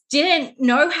just didn't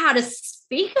know how to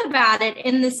speak about it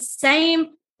in the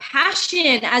same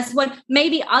passion as what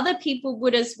maybe other people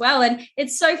would as well. And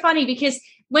it's so funny, because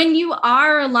when you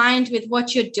are aligned with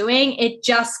what you're doing, it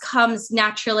just comes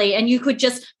naturally, and you could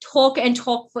just talk and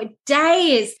talk for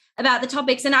days about the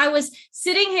topics. And I was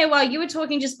sitting here while you were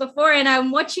talking just before, and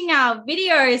I'm watching our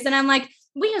videos, and I'm like,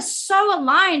 we are so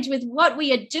aligned with what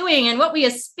we are doing and what we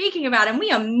are speaking about, and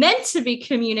we are meant to be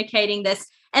communicating this.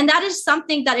 And that is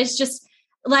something that is just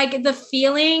like, the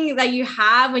feeling that you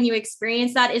have when you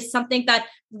experience that is something that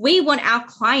we want our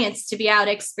clients to be able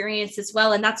to experience as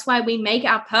well. And that's why we make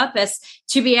our purpose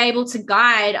to be able to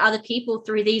guide other people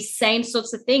through these same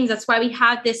sorts of things. That's why we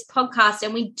have this podcast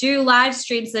and we do live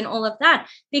streams and all of that,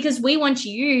 because we want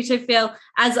you to feel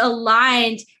as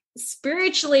aligned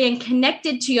spiritually and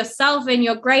connected to yourself and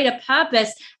your greater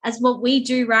purpose as what we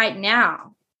do right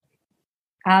now.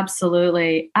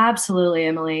 Absolutely. Absolutely,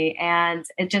 Emily. And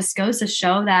it just goes to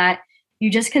show that you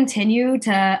just continue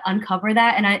to uncover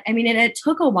that. And I mean, it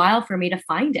took a while for me to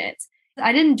find it.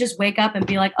 I didn't just wake up and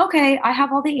be like, okay, I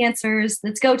have all the answers.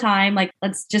 Let's go time. Like,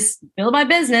 let's just build my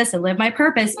business and live my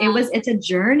purpose. It's a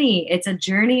journey. It's a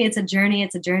journey. It's a journey.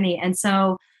 It's a journey. And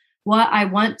so what I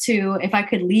want to, if I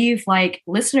could leave like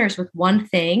listeners with one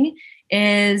thing,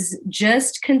 is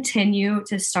just continue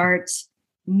to start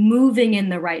moving in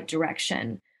the right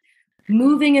direction,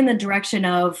 moving in the direction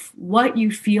of what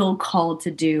you feel called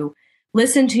to do.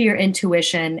 Listen to your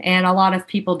intuition. And a lot of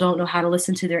people don't know how to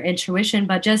listen to their intuition,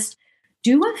 but just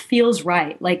do what feels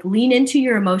right. Like lean into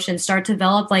your emotions, start to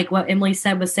develop like what Emily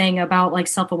was saying about like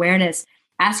self-awareness.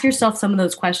 Ask yourself some of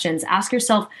those questions. Ask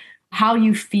yourself how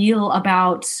you feel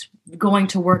about going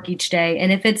to work each day.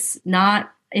 And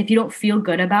if you don't feel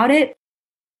good about it,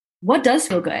 what does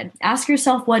feel good? Ask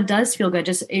yourself what does feel good.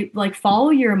 Just like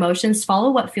follow your emotions, follow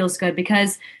what feels good,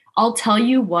 because I'll tell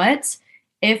you what,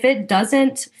 if it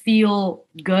doesn't feel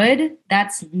good,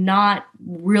 that's not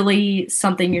really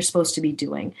something you're supposed to be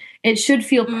doing. It should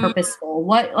feel purposeful.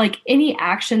 Like any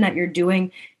action that you're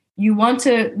doing, you want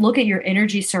to look at your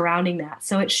energy surrounding that.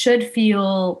 So it should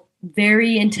feel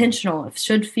very intentional. It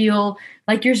should feel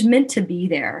like you're meant to be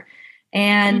there.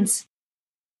 And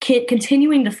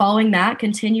continuing to following that,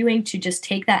 continuing to just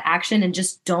take that action and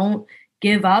just don't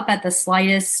give up at the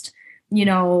slightest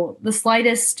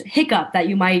hiccup that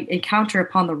you might encounter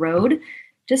upon the road,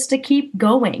 just to keep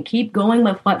going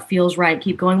with what feels right,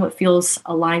 keep going what feels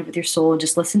aligned with your soul, and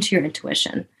just listen to your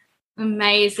intuition.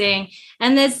 Amazing.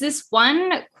 And there's this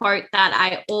one quote that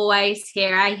I always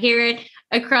hear. I hear it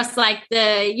across like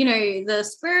the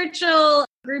spiritual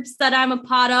groups that I'm a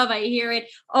part of. I hear it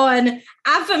on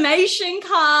affirmation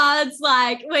cards,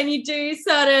 like when you do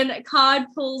certain card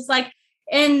pulls, like,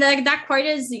 and that quote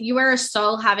is, you are a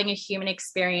soul having a human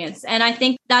experience. And I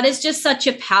think that is just such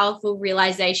a powerful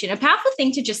realization, a powerful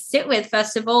thing to just sit with,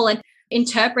 first of all, and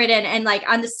interpret and like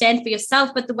understand for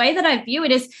yourself. But the way that I view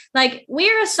it is like,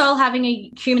 we're a soul having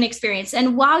a human experience.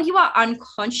 And while you are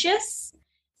unconscious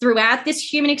throughout this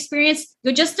human experience,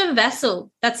 you're just a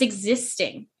vessel that's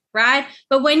existing, right?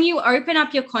 But when you open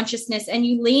up your consciousness and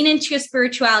you lean into your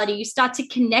spirituality, you start to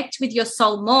connect with your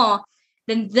soul more,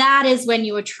 then that is when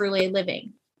you are truly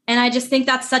living. And I just think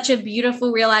that's such a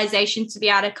beautiful realization to be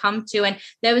able to come to. And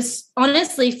there was,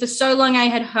 honestly, for so long, I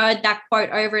had heard that quote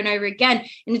over and over again.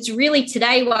 And it's really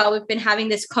today, while we've been having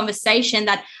this conversation,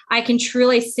 that I can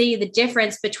truly see the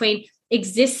difference between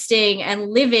existing and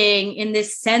living in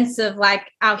this sense of like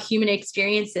our human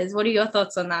experiences. What are your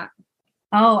thoughts on that?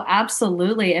 Oh,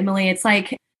 absolutely, Emily. It's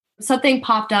like something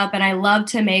popped up, and I love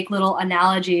to make little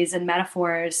analogies and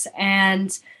metaphors.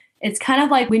 And it's kind of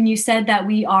like when you said that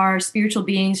we are spiritual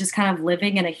beings just kind of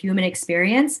living in a human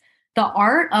experience. The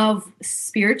art of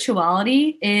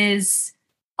spirituality is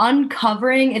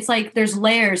uncovering. It's like there's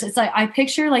layers. It's like I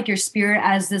picture like your spirit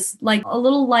as this like a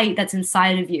little light that's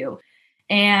inside of you.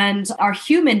 And our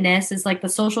humanness is like the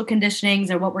social conditionings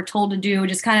or what we're told to do,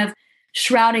 just kind of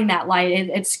shrouding that light.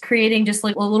 It's creating just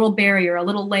like a little barrier, a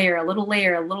little layer, a little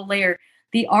layer, a little layer.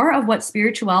 The art of what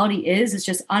spirituality is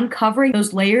just uncovering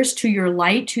those layers to your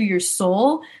light, to your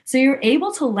soul. So you're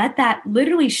able to let that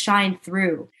literally shine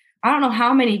through. I don't know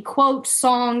how many quotes,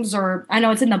 songs, or I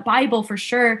know it's in the Bible for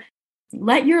sure.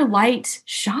 Let your light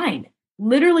shine.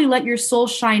 Literally let your soul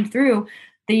shine through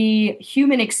the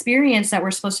human experience that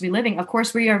we're supposed to be living. Of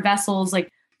course, we are vessels. Like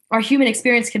our human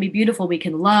experience can be beautiful. We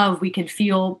can love, we can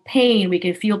feel pain, we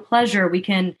can feel pleasure. We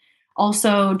can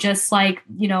also just like,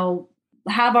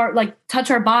 have our like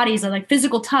touch our bodies and like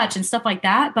physical touch and stuff like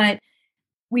that. But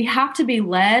we have to be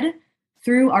led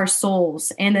through our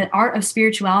souls. And the art of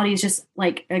spirituality is just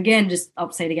like, again,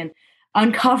 I'll say it again,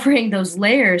 uncovering those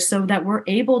layers so that we're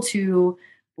able to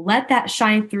let that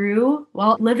shine through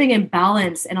while living in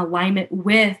balance and alignment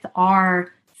with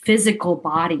our physical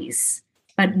bodies,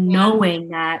 but knowing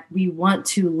that we want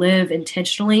to live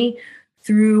intentionally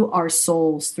through our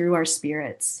souls, through our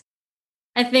spirits.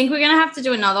 I think we're going to have to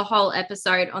do another whole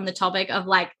episode on the topic of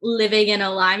like living in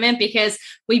alignment, because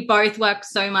we both work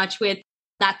so much with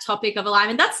that topic of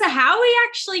alignment. That's how we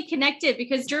actually connected,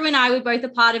 because Drew and I were both a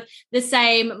part of the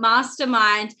same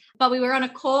mastermind, but we were on a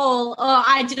call, or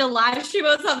I did a live stream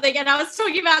or something, and I was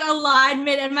talking about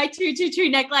alignment and my 222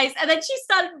 necklace. And then she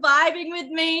started vibing with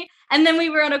me. And then we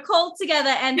were on a call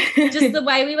together, and just the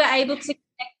way we were able to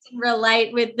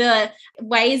relate with the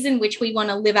ways in which we want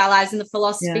to live our lives and the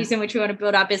philosophies in which we want to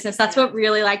build our business. That's what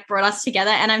really like brought us together.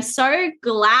 And I'm so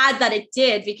glad that it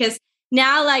did, because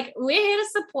now like we're here to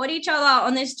support each other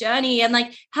on this journey and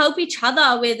like help each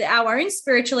other with our own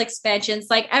spiritual expansions.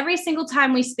 Like every single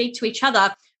time we speak to each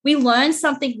other, we learn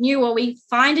something new, or we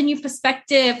find a new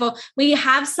perspective, or we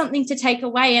have something to take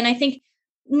away. And I think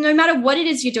no matter what it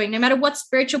is you're doing, no matter what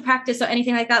spiritual practice or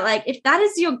anything like that, like if that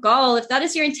is your goal, if that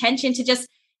is your intention to just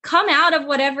come out of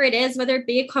whatever it is, whether it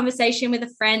be a conversation with a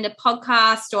friend, a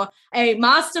podcast, or a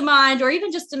mastermind, or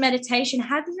even just a meditation,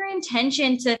 have your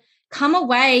intention to come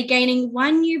away gaining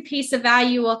one new piece of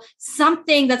value or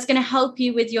something that's going to help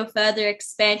you with your further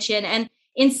expansion. And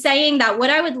in saying that, what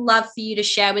I would love for you to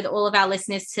share with all of our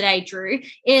listeners today, Drew,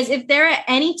 is if there are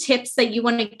any tips that you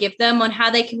want to give them on how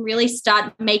they can really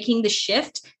start making the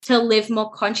shift to live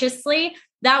more consciously.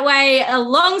 That way,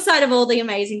 alongside of all the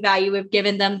amazing value we've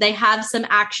given them, they have some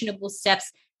actionable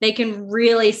steps they can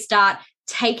really start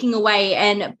taking away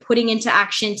and putting into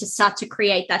action to start to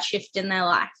create that shift in their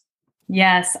life.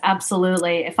 Yes,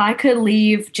 absolutely. If I could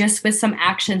leave just with some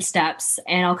action steps,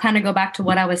 and I'll kind of go back to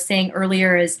what I was saying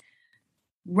earlier, is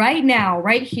right now,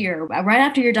 right here, right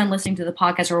after you're done listening to the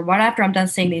podcast, or right after I'm done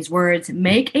saying these words,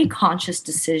 make a conscious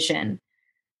decision.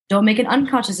 Don't make an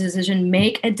unconscious decision.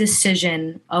 Make a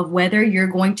decision of whether you're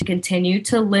going to continue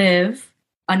to live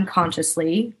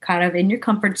unconsciously, kind of in your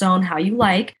comfort zone, how you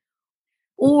like,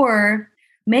 or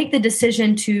make the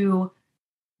decision to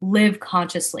live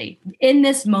consciously in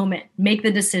this moment. Make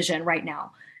the decision right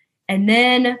now, and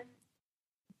then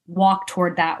walk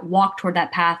toward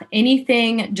that path.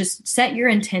 Anything, just set your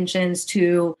intentions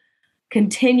to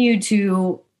continue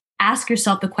to ask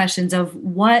yourself the questions of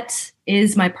what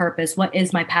is my purpose? What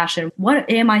is my passion? What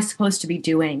am I supposed to be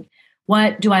doing?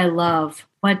 What do I love?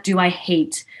 What do I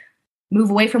hate?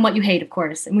 Move away from what you hate, of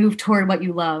course, and move toward what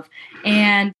you love.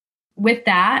 And with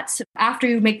that, after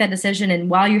you make that decision and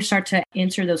while you start to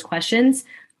answer those questions,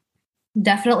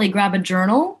 definitely grab a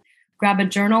journal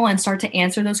and start to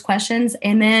answer those questions,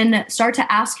 and then start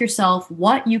to ask yourself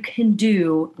what you can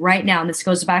do right now. And this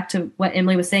goes back to what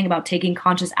Emily was saying about taking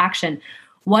conscious action.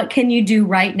 What can you do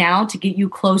right now to get you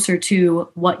closer to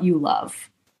what you love?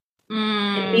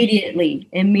 Immediately.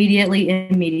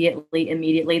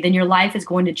 Then your life is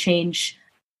going to change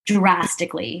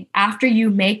drastically after you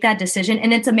make that decision.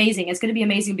 And it's amazing. It's going to be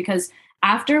amazing because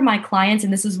after my clients,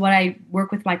 and this is what I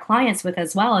work with my clients with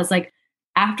as well, is like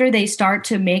after they start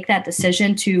to make that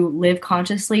decision to live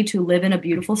consciously, to live in a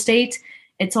beautiful state,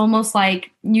 it's almost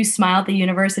like you smile at the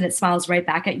universe and it smiles right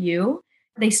back at you.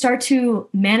 They start to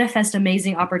manifest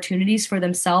amazing opportunities for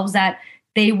themselves that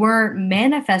they were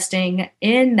manifesting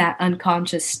in that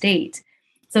unconscious state.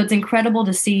 So it's incredible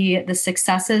to see the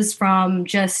successes from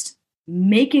just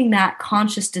making that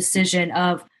conscious decision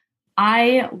of,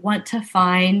 I want to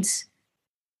find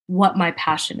what my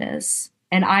passion is,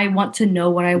 and I want to know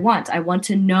what I want. I want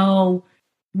to know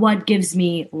what gives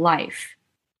me life.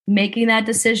 Making that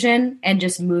decision and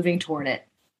just moving toward it.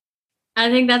 I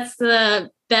think that's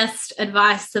the best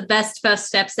advice, the best first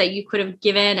steps that you could have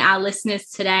given our listeners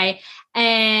today.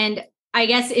 And I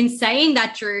guess in saying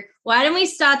that, Drew, why don't we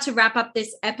start to wrap up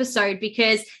this episode?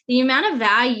 Because the amount of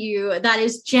value that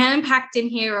is jam-packed in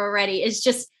here already is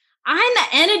just, I'm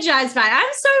energized by it.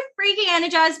 I'm so freaking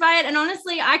energized by it. And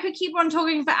honestly, I could keep on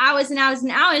talking for hours and hours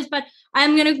and hours, but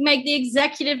I'm going to make the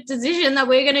executive decision that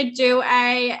we're going to do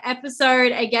a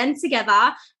episode again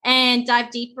together and dive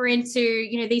deeper into,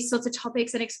 these sorts of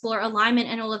topics and explore alignment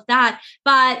and all of that.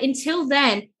 But until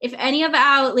then, if any of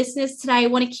our listeners today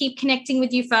want to keep connecting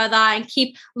with you further and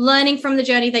keep learning from the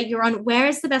journey that you're on, where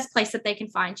is the best place that they can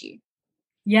find you?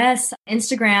 Yes,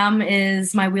 Instagram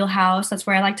is my wheelhouse. That's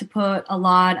where I like to put a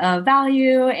lot of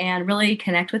value and really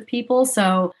connect with people.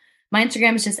 So my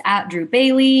Instagram is just at Drew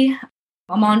Bailey.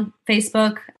 I'm on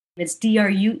Facebook. It's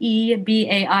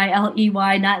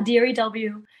DRUEBAILEY, not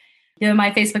DREW.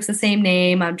 My Facebook's the same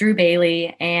name. I'm Drew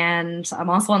Bailey. And I'm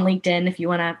also on LinkedIn if you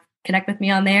want to connect with me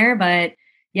on there. But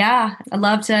yeah, I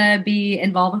love to be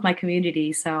involved with my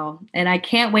community. And I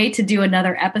can't wait to do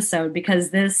another episode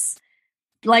because this,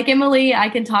 like Emily, I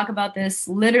can talk about this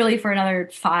literally for another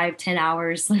 5-10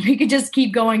 hours. We could just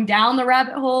keep going down the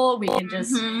rabbit hole. We can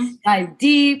just dive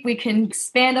deep. We can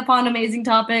expand upon amazing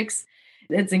topics.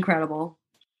 It's incredible.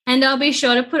 And I'll be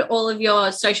sure to put all of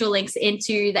your social links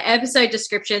into the episode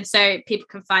description so people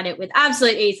can find it with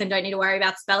absolute ease and don't need to worry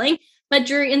about spelling. But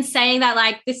Drew, in saying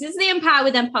that, this is the Empower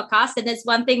with Them podcast. And there's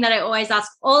one thing that I always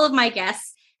ask all of my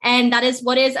guests, and that is,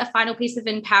 what is a final piece of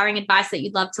empowering advice that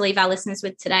you'd love to leave our listeners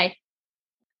with today?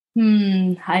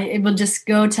 It will just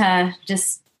go to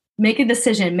just make a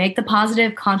decision, make the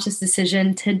positive, conscious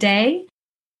decision today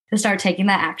to start taking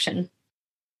that action.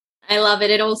 I love it.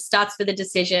 It all starts with a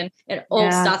decision.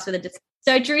 Starts with a decision.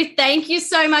 So, Drew, thank you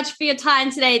so much for your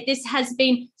time today. This has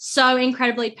been so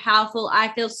incredibly powerful. I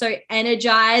feel so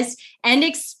energized and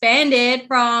expanded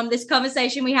from this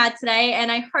conversation we had today,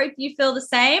 and I hope you feel the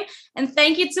same. And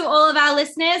thank you to all of our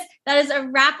listeners. That is a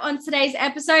wrap on today's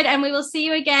episode, and we will see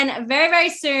you again very,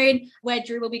 very soon, where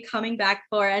Drew will be coming back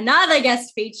for another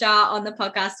guest feature on the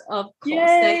podcast, of course.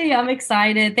 Yay, I'm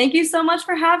excited. Thank you so much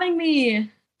for having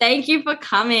me. Thank you for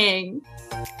coming.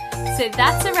 So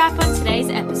that's a wrap on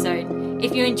today's episode.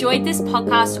 If you enjoyed this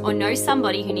podcast or know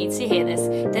somebody who needs to hear this,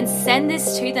 then send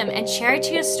this to them and share it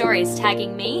to your stories,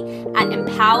 tagging me at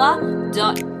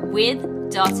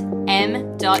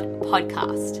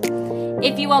empower.with.m.podcast.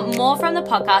 If you want more from the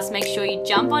podcast, make sure you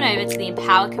jump on over to the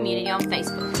Empower community on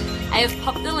Facebook. I have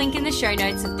popped the link in the show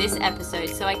notes of this episode,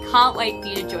 so I can't wait for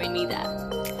you to join me there.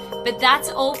 But that's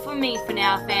all from me for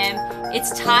now, fam.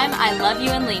 It's time I love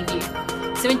you and leave you.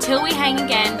 So until we hang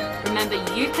again, remember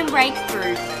you can break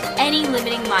through any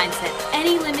limiting mindset,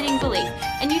 any limiting belief,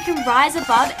 and you can rise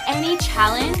above any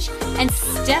challenge and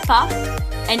step up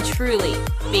and truly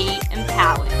be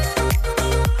empowered.